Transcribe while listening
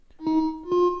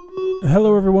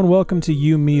Hello, everyone. Welcome to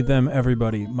You, Me, Them,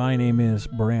 Everybody. My name is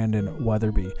Brandon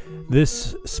Weatherby.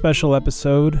 This special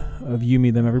episode of You, Me,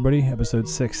 Them, Everybody, episode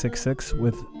 666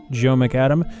 with Joe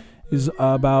McAdam, is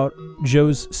about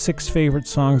Joe's 6 favorite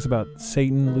songs about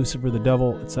Satan, Lucifer, the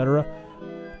devil, etc.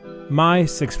 My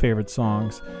 6 favorite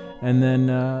songs, and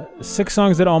then 6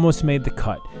 songs that almost made the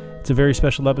cut. It's a very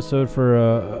special episode for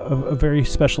a very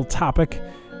special topic.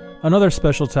 Another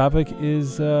special topic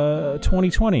is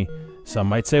 2020. Some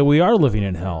might say we are living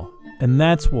in hell, and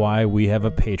that's why we have a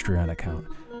Patreon account.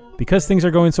 Because things are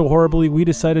going so horribly, we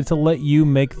decided to let you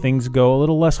make things go a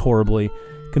little less horribly.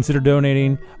 Consider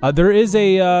donating. There is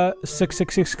a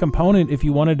 666 component if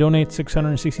you want to donate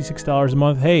 $666 a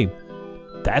month. Hey,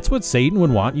 that's what Satan would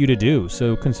want you to do,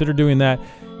 so consider doing that.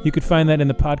 You could find that in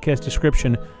the podcast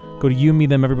description. Go to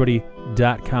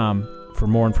youmethemeverybody.com for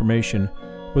more information.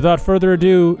 Without further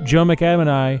ado, Joe McAdam and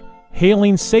I,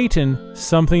 hailing Satan,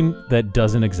 something that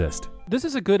doesn't exist. This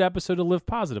is a good episode to live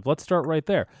positive. Let's start right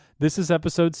there. This is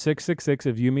episode 666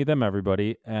 of You, Me, Them,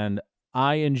 Everybody, and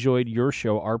I enjoyed your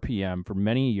show, RPM, for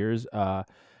many years.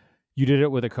 You did it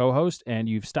with a co-host, and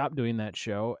you've stopped doing that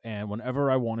show, and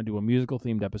whenever I want to do a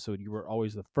musical-themed episode, you were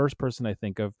always the first person I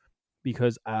think of,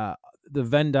 because the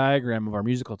Venn diagram of our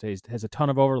musical taste has a ton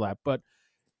of overlap, but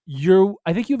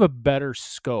I think you have a better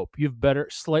scope. You have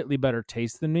slightly better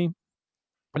taste than me.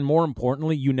 And more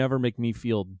importantly, you never make me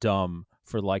feel dumb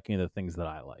for liking the things that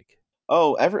I like.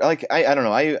 Oh, I don't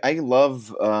know. I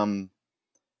love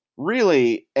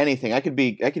really anything. I could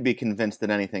be convinced that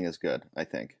anything is good, I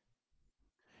think.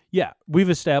 Yeah, we've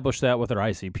established that with our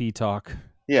ICP talk.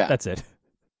 Yeah. That's it.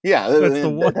 Yeah, That's the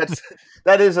one.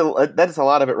 that is a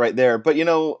lot of it right there. But I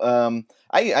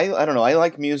don't know. I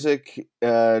like music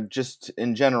just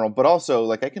in general, but also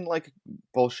like I can like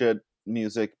bullshit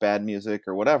music, bad music,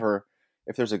 or whatever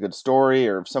if there's a good story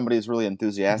or if somebody's really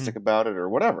enthusiastic about it or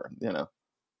whatever,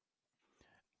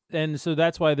 And so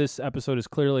that's why this episode is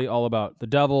clearly all about the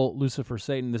devil, Lucifer,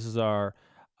 Satan. This is our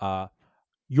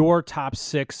your top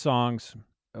 6 songs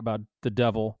about the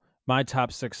devil, my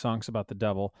top 6 songs about the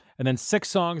devil, and then 6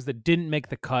 songs that didn't make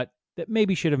the cut that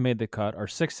maybe should have made the cut. Our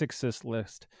 666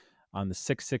 list on the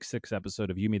 666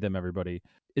 episode of You, Me, Them, Everybody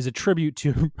is a tribute to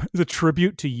you, is a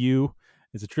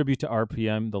tribute to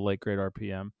RPM, the late great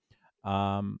RPM.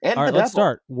 All right, let's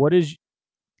start. What is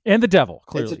and the devil?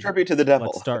 Clearly, it's a tribute to the devil.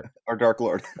 Let's start. Our Dark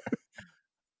Lord.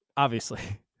 Obviously,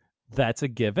 that's a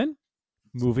given.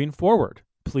 Moving forward,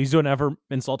 please don't ever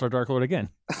insult our Dark Lord again.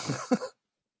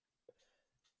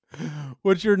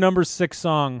 What's your number 6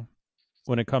 song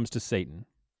when it comes to Satan?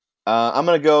 I'm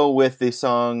gonna go with the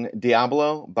song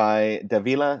 "Diablo" by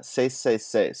Davila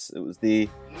 666. It was the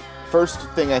first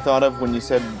thing I thought of when you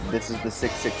said this is the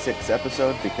 666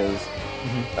 episode because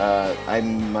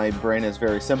my brain is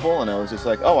very simple, and I was just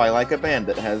like, oh, I like a band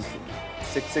that has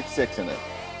 666 in it.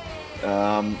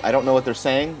 I don't know what they're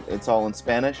saying. It's all in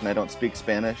Spanish, and I don't speak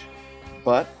Spanish,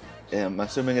 but I'm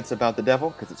assuming it's about the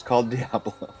devil because it's called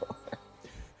Diablo.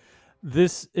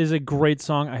 This is a great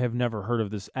song. I have never heard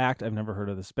of this act. I've never heard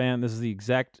of this band. This is the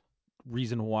exact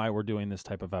reason why we're doing this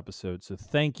type of episode. So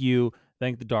thank you.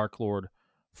 Thank the Dark Lord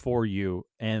for you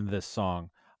and this song.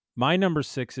 My number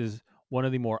 6 is one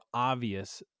of the more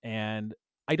obvious, and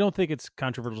I don't think it's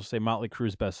controversial to say Motley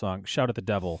Crue's best song, Shout at the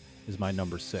Devil, is my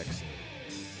number 6.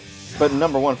 But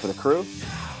number 1 for the Crew?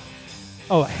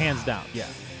 Oh, hands down, yeah.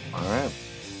 All right.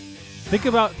 Think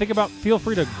about, feel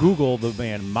free to Google the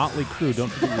band Motley Crue, don't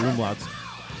forget your umlauts.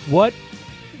 What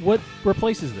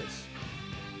replaces this?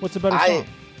 What's a better song?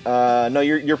 No,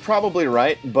 you're probably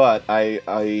right, but I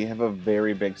have a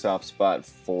very big soft spot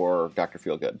for Dr.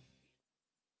 Feelgood.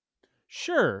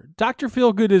 Sure, Dr.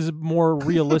 Feelgood is more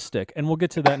realistic, and we'll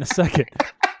get to that in a second.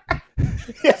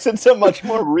 Yes, it's a much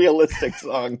more realistic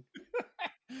song.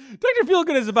 Dr.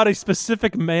 Feelgood is about a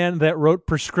specific man that wrote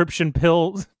prescription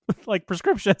pills, like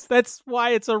prescriptions. That's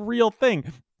why it's a real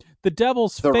thing. The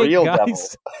devil's the fake, real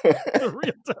guys. Devil. The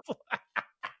real devil.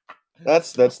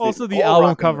 That's also the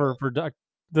album cover for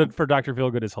Dr.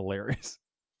 Feelgood is hilarious.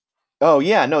 Oh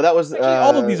yeah, no, that was actually,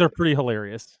 all of these are pretty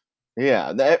hilarious.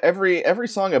 Yeah, every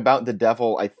song about the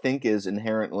devil, I think, is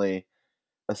inherently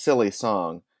a silly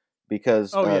song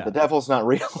because the devil's not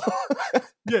real.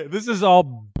 Yeah, this is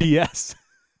all BS.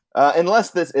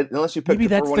 Unless you pick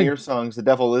for one of your songs, "The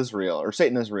Devil Is Real" or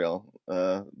 "Satan Is Real"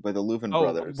 by the Louvin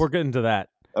Brothers. We're getting to that.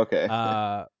 Okay.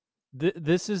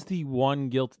 This is the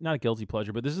one not a guilty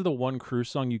pleasure, but this is the one Crue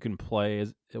song you can play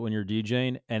when you're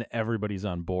DJing, and everybody's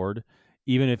on board,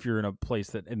 even if you're in a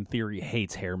place that, in theory,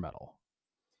 hates hair metal.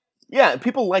 Yeah,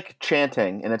 people like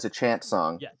chanting, and it's a chant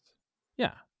song. Yes.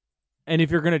 Yeah. And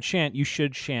if you're going to chant, you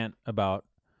should chant about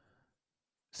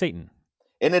Satan.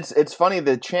 And it's funny.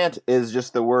 The chant is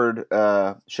just the word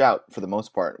shout for the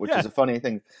most part, which is a funny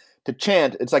thing to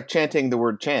chant. It's like chanting the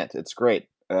word chant. It's great.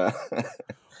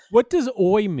 What does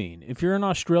oi mean? If you're an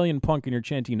Australian punk and you're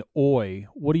chanting oi,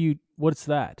 what's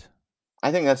that?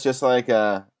 I think that's just like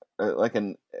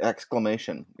an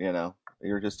exclamation.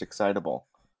 You're just excitable.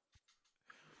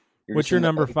 What's your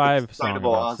number 5 song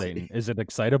about Satan? Is it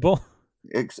excitable?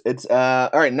 It's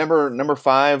all right. Number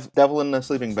 5, "Devil in the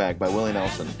Sleeping Bag" by Willie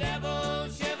Nelson.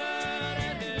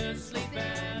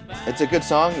 It's a good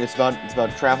song. It's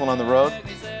about traveling on the road,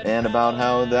 and about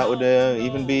how that would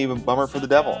even be a bummer for the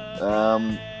devil.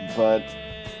 But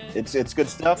it's good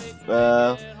stuff.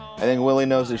 I think Willie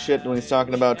knows his shit when he's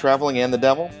talking about traveling and the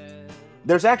devil.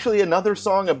 There's actually another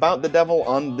song about the devil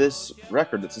on this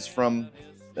record. This is from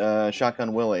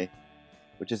Shotgun Willie,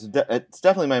 which is it's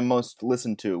definitely my most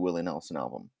listened to Willie Nelson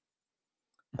album.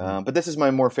 But this is my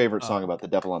more favorite song about the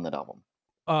devil on that album.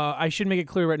 I should make it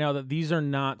clear right now that these are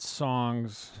not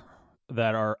songs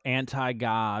that are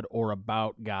anti-God or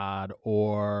about God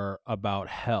or about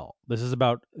hell. This is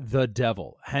about the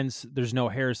devil. Hence, there's no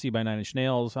Heresy by Nine Inch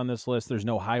Nails on this list. There's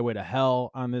no Highway to Hell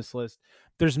on this list.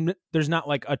 There's not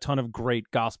like a ton of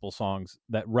great gospel songs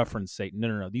that reference Satan.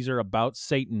 No. These are about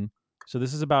Satan. So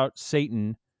this is about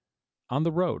Satan on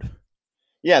the road.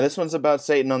 Yeah, this one's about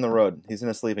Satan on the road. He's in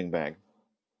a sleeping bag.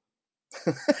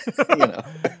 Because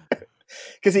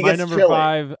he My gets number chilly.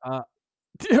 5.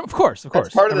 Of course. That's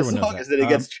part of the Everyone song is that he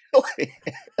gets chilly.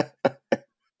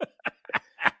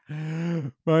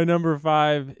 My number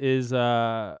 5 is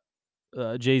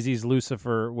Jay-Z's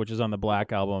Lucifer, which is on the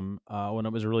Black album, when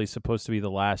it was really supposed to be the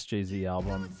last Jay-Z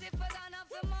album.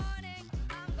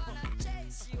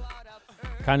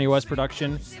 Kanye West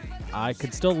production. I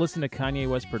could still listen to Kanye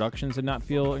West productions and not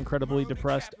feel incredibly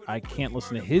depressed. I can't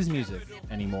listen to his music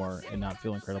anymore and not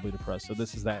feel incredibly depressed. So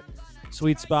this is that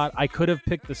sweet spot. I could have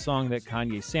picked the song that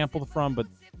Kanye sampled from, but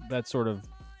that's sort of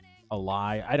a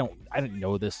lie. I didn't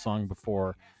know this song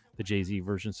before the Jay-Z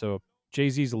version. So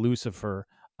Jay-Z's Lucifer.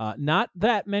 Not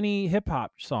that many hip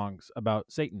hop songs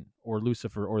about Satan or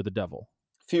Lucifer or the devil.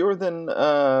 Fewer than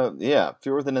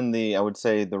in the, I would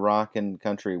say, the rock and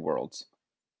country worlds.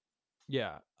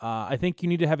 Yeah. I think you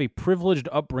need to have a privileged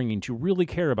upbringing to really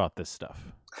care about this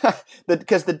stuff.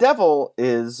 Because the devil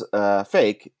is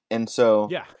fake, and so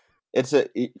yeah, it's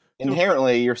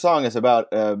inherently your song is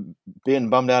about being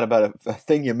bummed out about a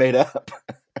thing you made up,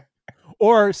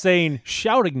 or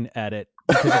shouting at it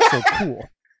because it's so cool.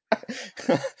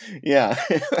 Yeah.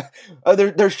 Oh,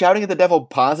 they're shouting at the devil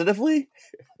positively.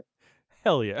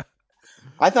 Hell yeah!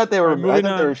 I thought they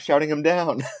were shouting him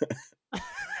down.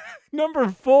 Number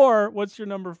 4. What's your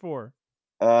number 4?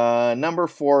 Number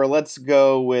 4, let's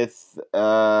go with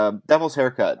Devil's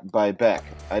Haircut by Beck.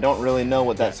 I don't really know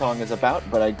what that song is about,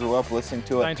 but I grew up listening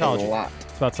to it a lot.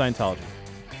 It's about Scientology.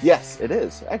 Yes, it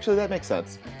is. Actually, that makes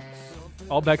sense.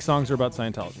 All Beck songs are about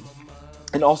Scientology.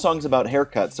 And all songs about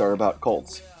haircuts are about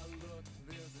cults.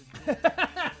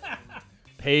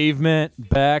 Pavement,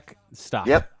 Beck, stop.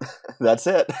 Yep, that's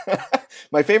it.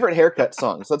 My favorite haircut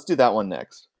songs. Let's do that one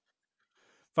next.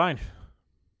 Fine.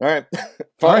 All right.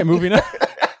 All right, moving on.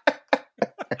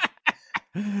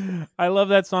 I love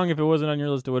that song. If it wasn't on your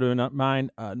list, it would have been not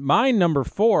mine. My number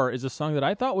 4 is a song that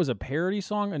I thought was a parody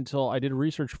song until I did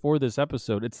research for this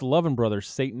episode. It's the Lovin' Brothers,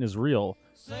 Satan is Real.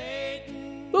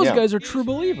 Those guys are true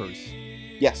believers.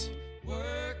 Yes.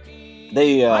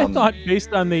 They. I thought,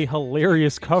 based on the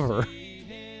hilarious cover,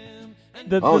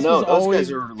 that those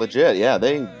guys are legit. Yeah,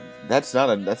 That's not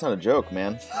a joke,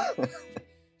 man.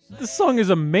 This song is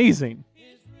amazing.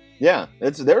 Yeah,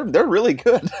 they're really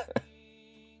good.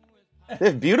 They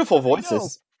have beautiful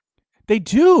voices. They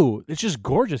do. It's just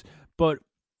gorgeous. But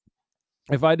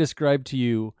if I describe to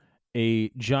you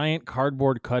a giant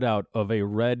cardboard cutout of a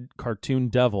red cartoon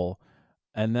devil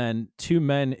and then 2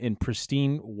 men in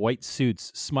pristine white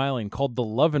suits smiling called the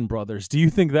Lovin' Brothers, do you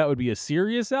think that would be a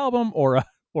serious album or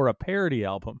a parody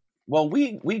album? Well,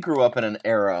 we grew up in an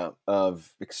era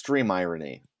of extreme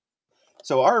irony.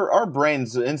 So our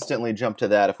brains instantly jump to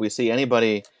that if we see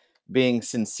anybody being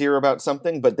sincere about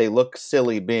something, but they look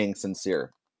silly being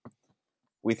sincere.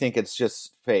 We think it's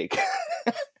just fake.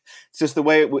 It's just the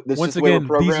way we're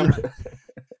programmed.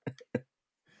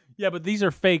 Yeah, but these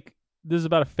are fake. This is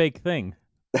about a fake thing.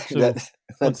 So,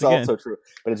 that's also true,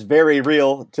 but it's very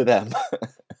real to them.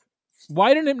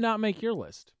 Why didn't it not make your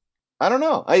list? I don't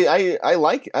know. I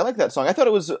like that song. I thought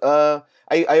it was.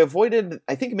 I avoided.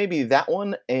 I think maybe that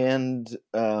one and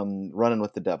 "Running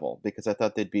with the Devil" because I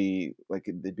thought they'd be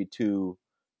too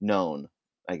known.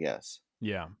 I guess.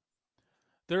 Yeah.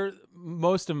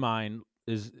 Most of mine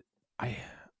is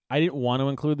I I didn't want to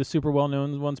include the super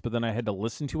well-known ones, but then I had to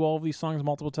listen to all of these songs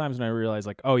multiple times, and I realized,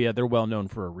 like, oh yeah, they're well-known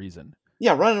for a reason.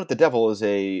 Yeah, "Running with the Devil" is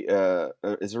a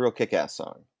real kick-ass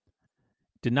song.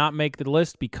 Did not make the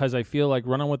list because I feel like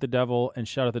 "Running with the Devil" and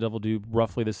 "Shout at the Devil" do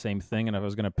roughly the same thing, and if I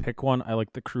was going to pick one, I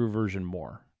like the Crew version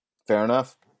more. Fair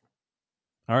enough.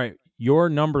 All right, your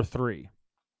number 3.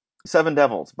 "Seven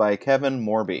Devils" by Kevin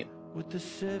Morby. With the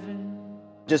seven.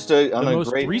 Just The on a most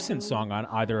great recent song on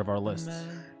either of our lists.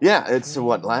 Yeah, it's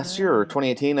what, last year or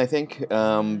 2018, I think.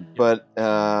 But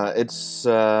it's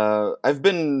I've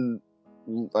been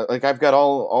like, I've got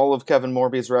all of Kevin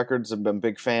Morby's records. I've been a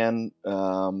big fan.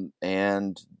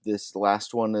 And this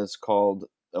last one is called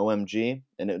OMG,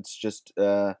 and it's just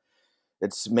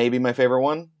it's maybe my favorite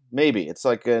one. Maybe it's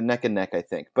like a neck and neck, I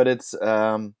think. But it's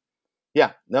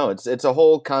yeah, no, it's a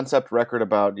whole concept record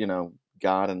about,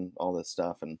 God and all this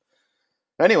stuff. And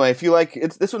anyway, if you like,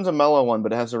 this one's a mellow one,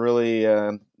 but it has a really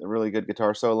good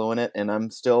guitar solo in it. And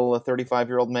I'm still a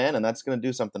 35-year-old man, and that's going to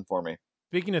do something for me.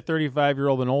 Speaking of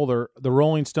 35-year-old and older, the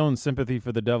Rolling Stones' "Sympathy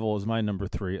for the Devil" is my number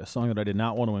 3, a song that I did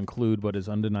not want to include, but is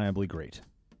undeniably great.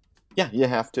 Yeah, you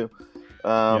have to.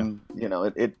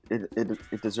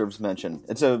 It deserves mention.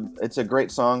 It's a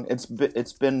great song. It's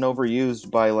been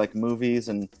overused by like movies,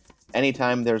 and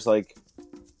anytime there's like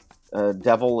a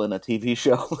devil in a TV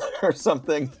show or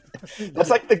something,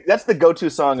 that's the go-to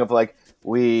song of like,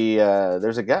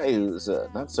 there's a guy who's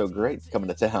not so great coming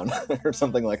to town or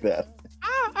something like that.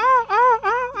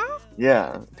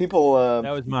 Yeah, people.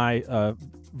 That was my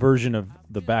version of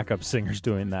the backup singers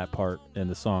doing that part in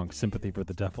the song "Sympathy for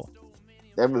the Devil."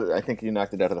 I think you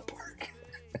knocked it out of the park.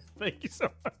 Thank you so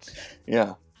much.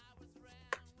 Yeah.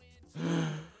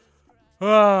 Well,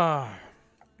 All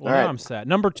now right. I'm sad.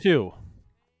 Number 2.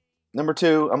 Number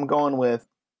 2, I'm going with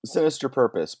 "Sinister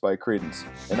Purpose" by Creedence.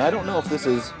 And I don't know if this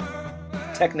is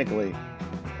technically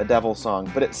a devil song,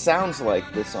 but it sounds like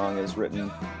this song is written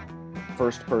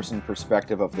first-person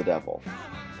perspective of the devil.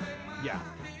 Yeah,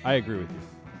 I agree with you.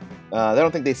 I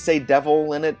don't think they say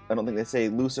devil in it. I don't think they say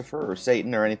Lucifer or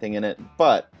Satan or anything in it.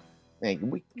 But, hey,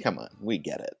 come on, we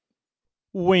get it.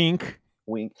 Wink.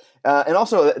 Wink. And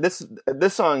also, this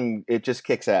song, it just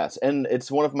kicks ass. And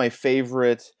it's one of my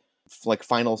favorite like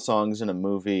final songs in a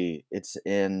movie. It's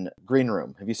in Green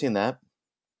Room. Have you seen that?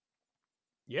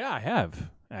 Yeah, I have,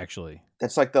 actually.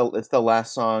 That's like it's the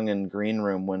last song in Green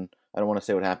Room. When I don't want to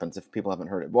say what happens if people haven't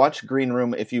heard it. Watch Green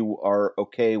Room if you are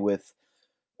okay with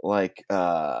like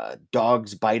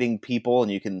dogs biting people and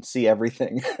you can see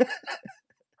everything.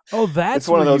 Oh, that's it's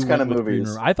one of where those you kind of went with Green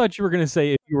movies. Room. I thought you were going to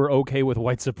say if you were okay with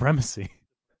white supremacy.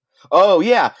 Oh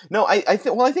yeah, no, I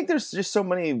think there's just so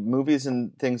many movies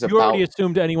and things You already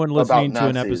assumed anyone listening to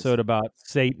an Nazis. episode about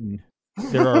Satan,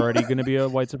 they're already going to be a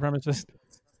white supremacist.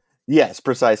 Yes,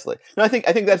 precisely. No, I think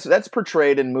that's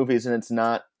portrayed in movies, and it's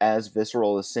not as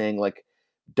visceral as seeing like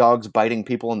dogs biting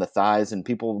people in the thighs and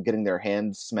people getting their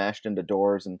hands smashed into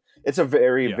doors, and it's a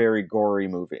very very gory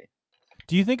movie.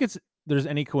 Do you think there's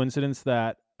any coincidence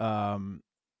that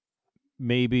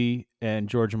Maybe and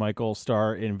George Michael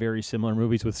star in very similar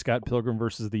movies with Scott Pilgrim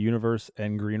versus the Universe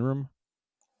and Green Room?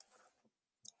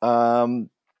 I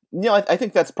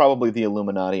think that's probably the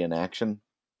Illuminati in action.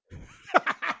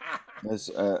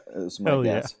 Is my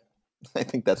guess. I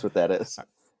think that's what that is.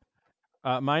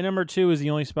 My number 2 is the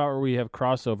only spot where we have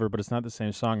crossover, but it's not the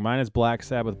same song. Mine is Black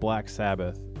Sabbath, Black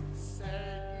Sabbath.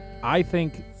 I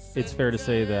think it's fair to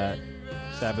say that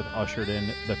Sabbath ushered in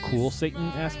the cool Satan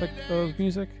aspect of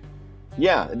music.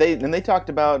 Yeah, they talked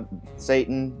about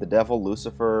Satan, the devil,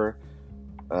 Lucifer,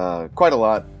 quite a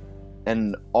lot,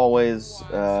 and always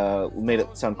made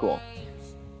it sound cool.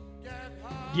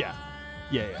 Yeah,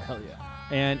 hell yeah.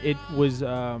 And it was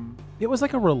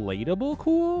like a relatable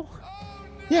cool.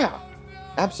 Yeah,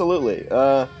 absolutely.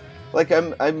 Like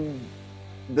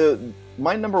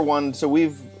my number 1. So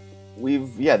we've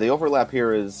the overlap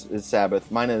here is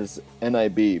Sabbath. Mine is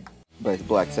NIB by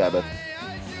Black Sabbath.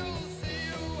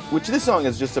 Which this song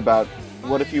is just about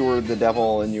what if you were the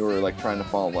devil and you were like trying to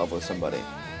fall in love with somebody.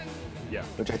 Yeah.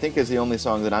 Which I think is the only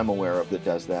song that I'm aware of that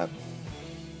does that.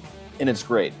 And it's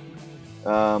great.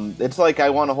 It's like I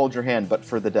Want to Hold Your Hand, but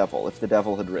for the devil, if the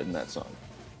devil had written that song.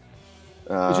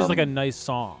 Which is like a nice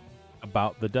song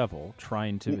about the devil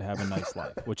trying to have a nice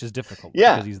life, which is difficult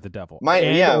because he's the devil. My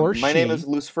name is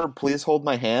Lucifer, please hold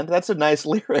my hand. That's a nice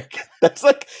lyric. That's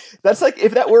like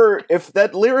if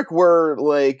that lyric were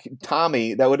like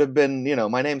Tommy, that would have been,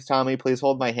 my name's Tommy, please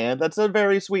hold my hand. That's a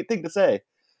very sweet thing to say.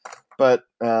 But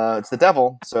it's the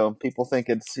devil, so people think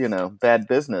it's, bad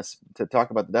business to talk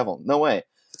about the devil. No way.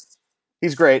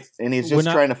 He's great, and he's just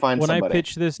trying to find somebody.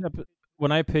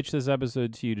 When I pitched this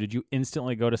episode to you, did you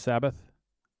instantly go to Sabbath?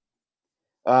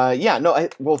 Yeah, no.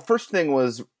 Well, first thing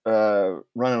was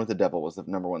 "Running with the Devil" was the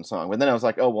number one song, but then I was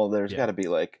like, oh well, there's got to be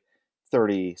like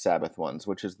 30 Sabbath ones,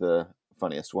 which is the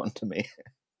funniest one to me.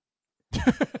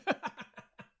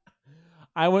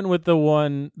 I went with the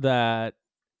one that,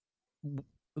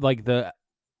 like, the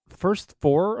first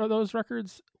 4 of those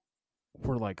records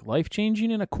were like life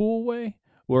changing in a cool way,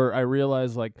 where I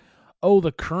realized, like, oh,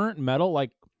 the current metal,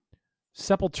 like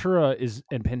Sepultura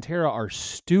and Pantera, are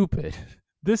stupid.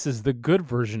 This is the good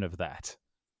version of that.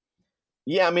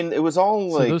 Yeah, I mean, it was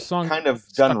all So like those songs kind of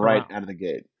done stuck right around. out of the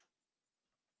gate.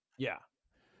 Yeah,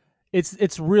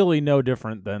 it's really no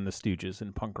different than the Stooges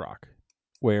in punk rock,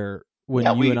 where when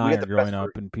Yeah, you and we I get are the growing best up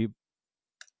version. and people,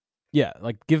 yeah,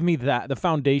 like, give me that. The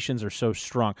foundations are so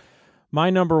strong. My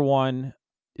number one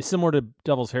is similar to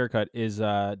Devil's Haircut, is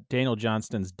Daniel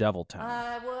Johnston's Devil Town.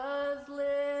 I was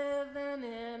living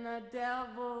in a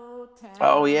devil town.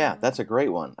 Oh yeah, that's a great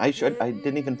one. I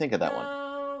didn't even think of that one.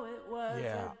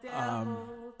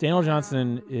 Daniel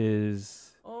Johnston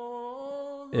is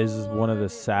one of the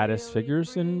saddest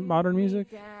figures in modern music.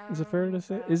 Is it fair to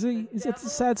say? Is he? Is it a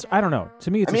sad? I don't know.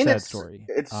 To me, it's I mean, a sad story.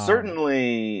 it's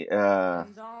certainly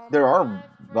there are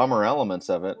bummer elements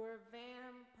of it,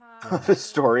 of the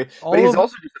story, but he's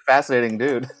also just a fascinating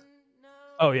dude.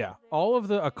 Oh yeah, all of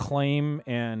the acclaim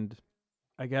and,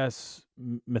 I guess,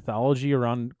 mythology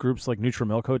around groups like Neutral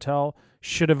Milk Hotel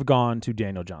should have gone to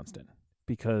Daniel Johnston,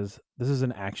 because this is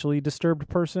an actually disturbed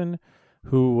person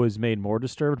who was made more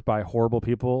disturbed by horrible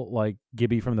people like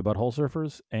Gibby from the Butthole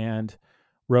Surfers, and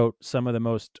wrote some of the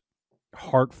most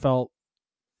heartfelt,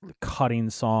 cutting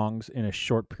songs in a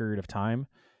short period of time,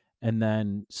 and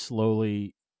then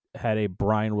slowly had a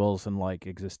Brian Wilson-like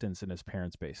existence in his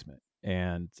parents' basement.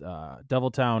 And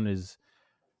Devil Town is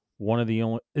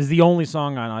the only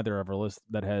song on either of our list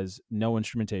that has no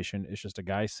instrumentation. It's just a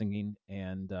guy singing,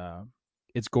 and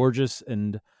it's gorgeous.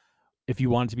 And if you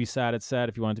want it to be sad, it's sad.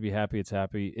 If you want it to be happy, it's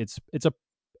happy.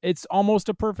 It's almost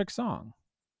a perfect song.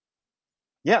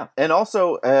 Yeah, and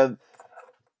also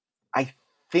I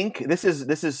think this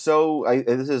is so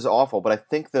this is awful, but I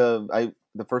think the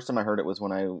first time I heard it was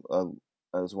when I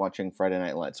was watching Friday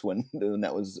Night Lights when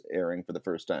that was airing for the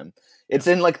first time. It's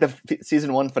in like the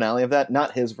season 1 finale of that.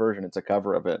 Not his version; it's a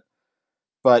cover of it,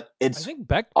 but it's I think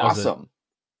Beck does awesome. it.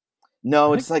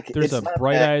 No, it's like there's it's a not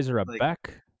Bright Beck, Eyes or a like,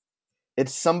 Beck.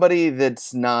 It's somebody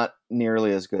that's not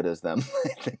nearly as good as them. I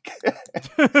think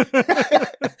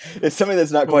it's somebody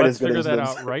that's not quite as good as them. Let's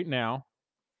figure that out right now.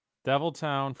 Devil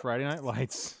Town, Friday Night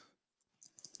Lights.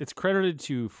 It's credited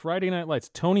to Friday Night Lights,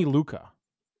 Tony Luca.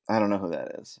 I don't know who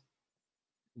that is.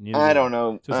 I don't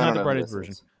know. So it's not the brightest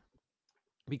version.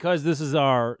 Because this is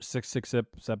our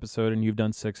 666 episode, and you've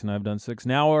done 6 and I've done 6.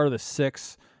 Now are the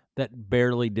 6 that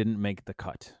barely didn't make the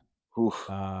cut. Oof.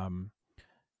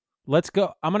 Let's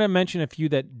go. I'm going to mention a few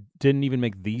that didn't even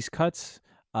make these cuts.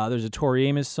 There's a Tori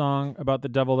Amos song about the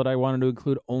devil that I wanted to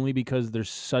include only because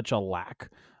there's such a lack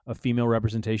of female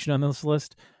representation on this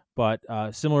list. But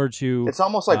similar to... It's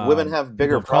almost like women have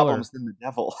bigger problems than the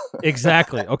devil.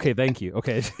 Exactly. Okay, thank you.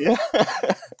 Okay. Yeah.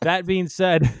 That being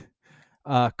said,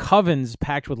 Coven's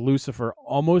Pact with Lucifer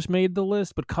almost made the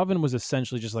list, but Coven was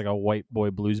essentially just like a white boy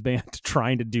blues band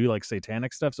trying to do like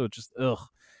satanic stuff, so it just,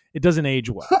 it doesn't age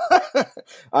well.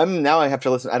 Now I have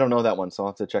to listen. I don't know that one, so I'll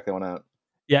have to check that one out.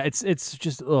 Yeah, it's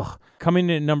just coming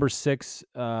in at number 6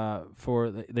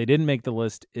 for they didn't make the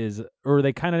list or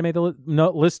they kind of made the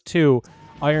list 2,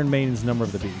 Iron Maiden's Number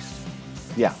of the Beast.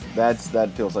 Yeah, that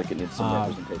feels like it needs some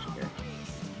representation here.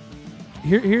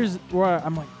 Here's where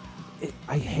I'm like,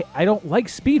 I don't like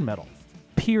speed metal.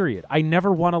 Period. I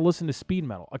never want to listen to speed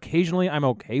metal. Occasionally, I'm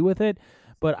okay with it,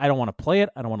 but I don't want to play it.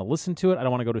 I don't want to listen to it. I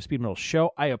don't want to go to a speed metal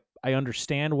show. I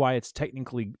understand why it's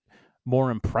technically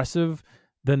more impressive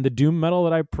than the doom metal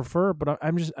that I prefer, but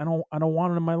I don't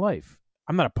want it in my life.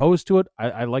 I'm not opposed to it.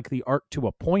 I like the art to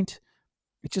a point.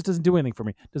 It just doesn't do anything for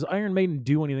me. Does Iron Maiden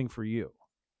do anything for you?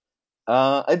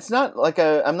 It's not like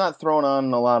I'm not throwing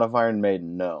on a lot of Iron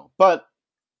Maiden, no, but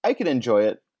I can enjoy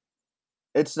it.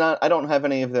 It's not. I don't have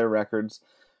any of their records,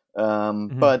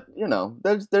 but you know,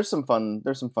 there's some fun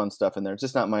stuff in there. It's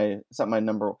just not my. It's not my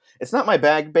number. It's not my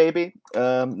bag, baby,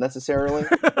 necessarily.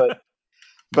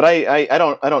 but I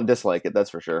don't dislike it. That's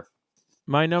for sure.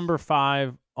 My number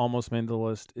 5 almost made the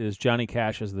list is Johnny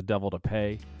Cash's "The Devil to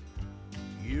Pay."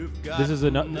 This is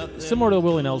similar to the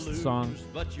Willie Nelson song.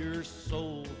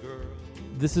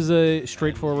 This is a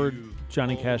straightforward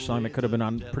Johnny Cash song that could have been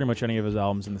on pretty much any of his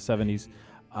albums in the 70s.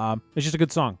 It's just a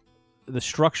good song. The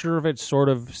structure of it sort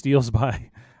of steals by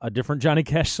a different Johnny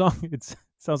Cash song. It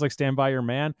sounds like Stand By Your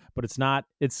Man, but it's not.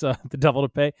 It's The Devil to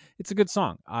Pay. It's a good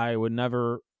song. I would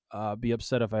never be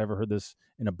upset if I ever heard this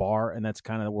in a bar, and that's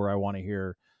kind of where I want to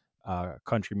hear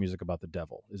country music about the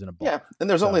devil is in a bar. Yeah, and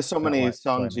there's only so many that's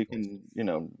why I songs you make the list.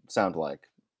 can, sound like.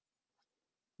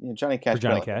 Johnny Cash For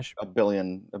Johnny got like Cash? a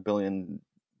billion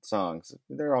songs.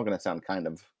 They're all going to sound kind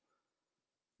of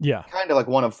Yeah, like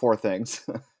one of four things.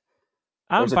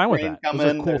 I'm There's a fine with train that. Those coming.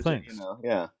 are cool There's things.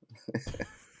 yeah.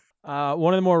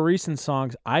 One of the more recent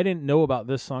songs, I didn't know about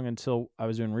this song until I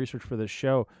was doing research for this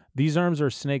show. These Arms Are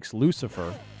Snakes,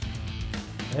 Lucifer.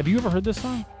 Have you ever heard this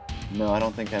song? No, I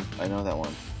don't think I know that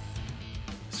one.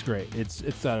 It's great.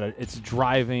 It's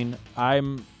driving. I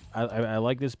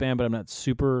like this band, but I'm not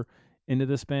super into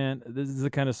this band. This is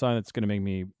the kind of song that's going to make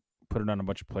me put it on a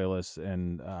bunch of playlists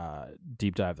and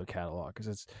deep dive their catalog because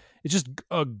it's just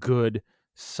a good,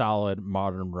 solid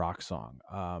modern rock song.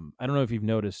 I don't know if you've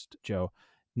noticed, Joe,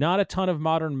 not a ton of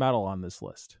modern metal on this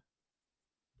list.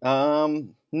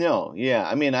 No, yeah.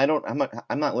 I mean,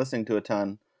 I'm not listening to a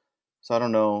ton, so I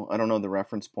don't know the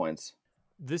reference points.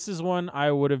 This is one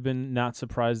I would have been not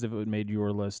surprised if it would made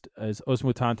your list as Os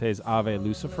Mutantes Ave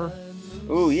Lucifer.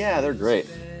 Ooh, yeah, they're great.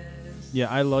 Yeah,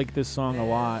 I like this song a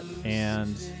lot,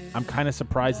 and I'm kind of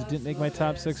surprised it didn't make my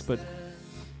top 6, but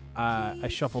I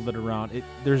shuffled it around.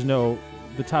 The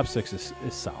top 6 is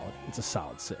solid. It's a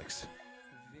solid 6.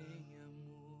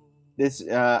 This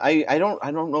I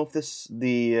don't know if this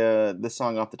the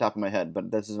song off the top of my head, but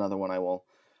this is another one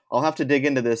I'll have to dig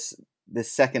into this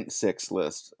second 6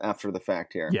 list after the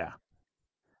fact here. Yeah,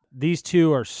 these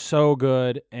two are so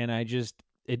good, and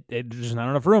there's not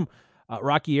enough room.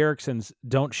 Rocky Erickson's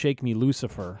 "Don't Shake Me,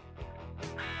 Lucifer."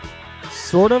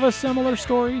 Sort of a similar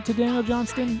story to Daniel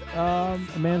Johnston, a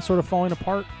man sort of falling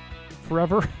apart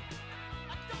forever.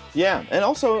 Yeah, and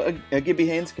also a Gibby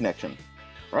Haynes connection,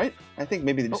 right? I think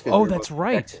maybe just oh, that's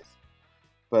right. Texas.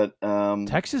 But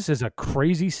Texas is a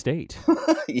crazy state.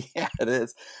 Yeah, it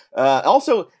is.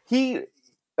 Also, he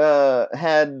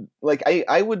had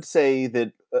I would say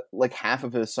that like half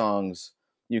of his songs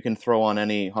you can throw on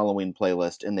any Halloween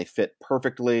playlist and they fit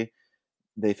perfectly.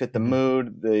 They fit the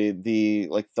mood, the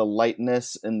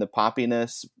lightness and the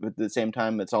poppiness, but at the same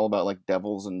time it's all about like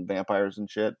devils and vampires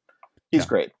and shit. He's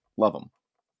great. Love him.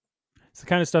 It's the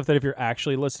kind of stuff that if you're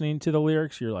actually listening to the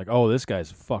lyrics, you're like, oh, this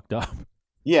guy's fucked up.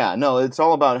 Yeah, no, it's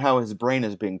all about how his brain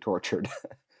is being tortured.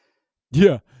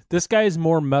 Yeah, this guy is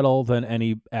more metal than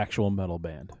any actual metal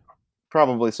band.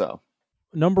 Probably so.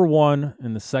 Number 1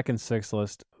 in the second 6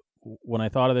 list, when I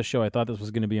thought of this show, I thought this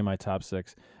was going to be in my top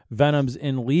 6. Venom's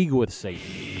In League with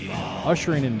Satan,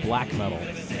 ushering in black metal.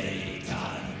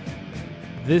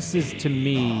 This is, to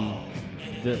me,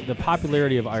 the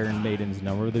popularity of Iron Maiden's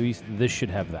Number of the Beast. This should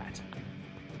have that.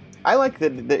 I like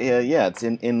that. Yeah, it's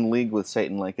in league with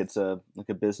Satan, like it's a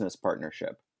business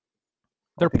partnership.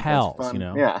 They're pals, you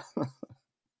know. Yeah.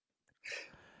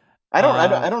 I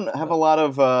don't have a lot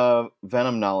of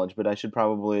Venom knowledge, but I should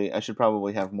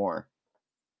probably have more.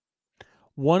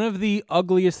 One of the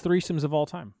ugliest threesomes of all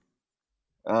time.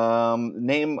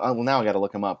 Name. Now I got to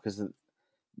look him up because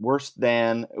worse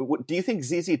than. Do you think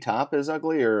ZZ Top is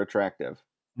ugly or attractive?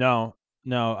 No.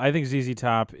 I think ZZ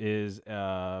Top is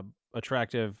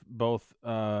attractive, both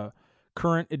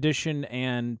current edition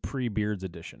and pre-Beards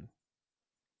edition.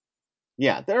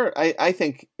 Yeah, I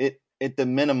think it at the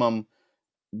minimum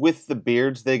with the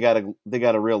beards they got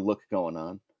a real look going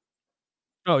on.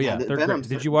 Oh yeah, they're great.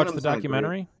 Did you watch the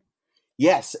documentary?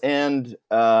 Yes, and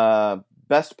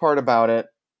best part about it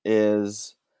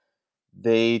is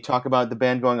they talk about the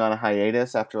band going on a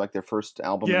hiatus after like their first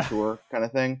album and tour kind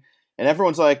of thing, and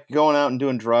everyone's like going out and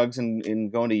doing drugs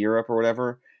and going to Europe or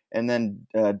whatever, and then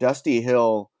Dusty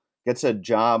Hill gets a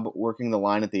job working the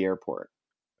line at the airport,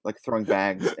 like throwing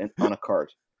bags on a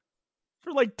cart.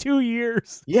 For like 2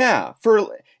 years. Yeah,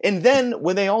 and then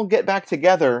when they all get back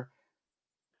together,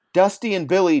 Dusty and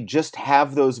Billy just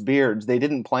have those beards. They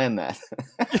didn't plan that.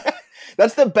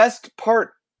 That's the best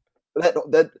part.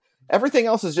 That everything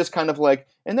else is just kind of like,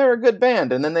 and they're a good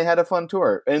band, and then they had a fun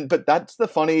tour. But that's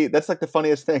like the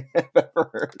funniest thing I've ever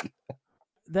heard.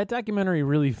 That documentary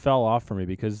really fell off for me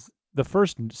because the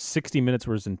first 60 minutes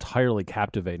was entirely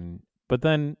captivating, but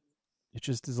then it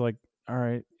just is like, all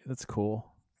right, that's cool.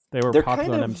 They're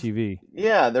popular on MTV.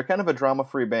 Yeah, they're kind of a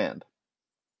drama-free band.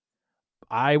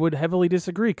 I would heavily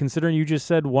disagree, considering you just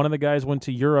said one of the guys went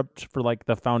to Europe for like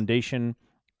the foundation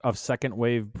of second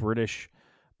wave British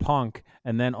punk,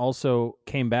 and then also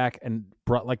came back and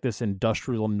brought like this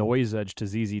industrial noise edge to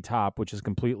ZZ Top, which is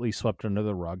completely swept under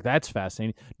the rug. That's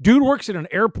fascinating. Dude works at an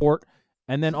airport,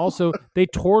 and then also they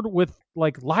toured with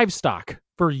like livestock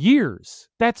for years.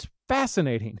 That's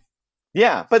fascinating.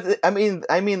 Yeah, but I mean,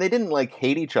 they didn't like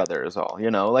hate each other is all,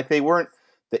 you know. Like they weren't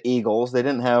the Eagles. They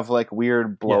didn't have like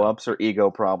weird blow-ups or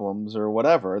ego problems or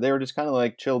whatever. They were just kind of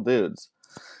like chill dudes.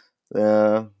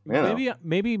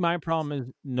 Maybe my problem is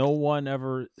no one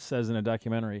ever says in a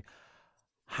documentary,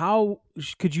 how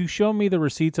could you show me the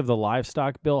receipts of the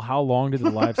livestock, Bill? How long did the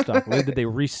livestock live? Did they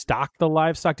restock the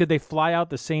livestock? Did they fly out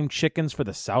the same chickens for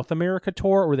the South America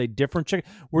tour? Or were they different chickens?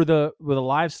 Were the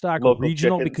livestock Local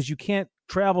regional? chickens. Because you can't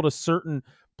travel to certain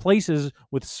places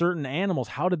with certain animals.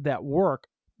 How did that work?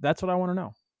 That's what I want to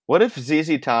know. What if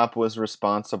ZZ Top was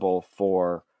responsible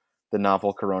for the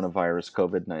novel coronavirus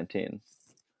COVID-19?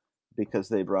 Because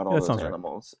they brought all That those sounds right.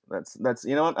 animals. That's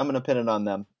you know what? I'm going to pin it on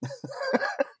them.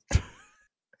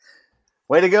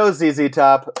 Way to go, ZZ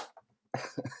Top.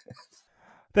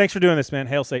 Thanks for doing this, man.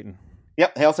 Hail Satan.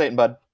 Yep, hail Satan, bud.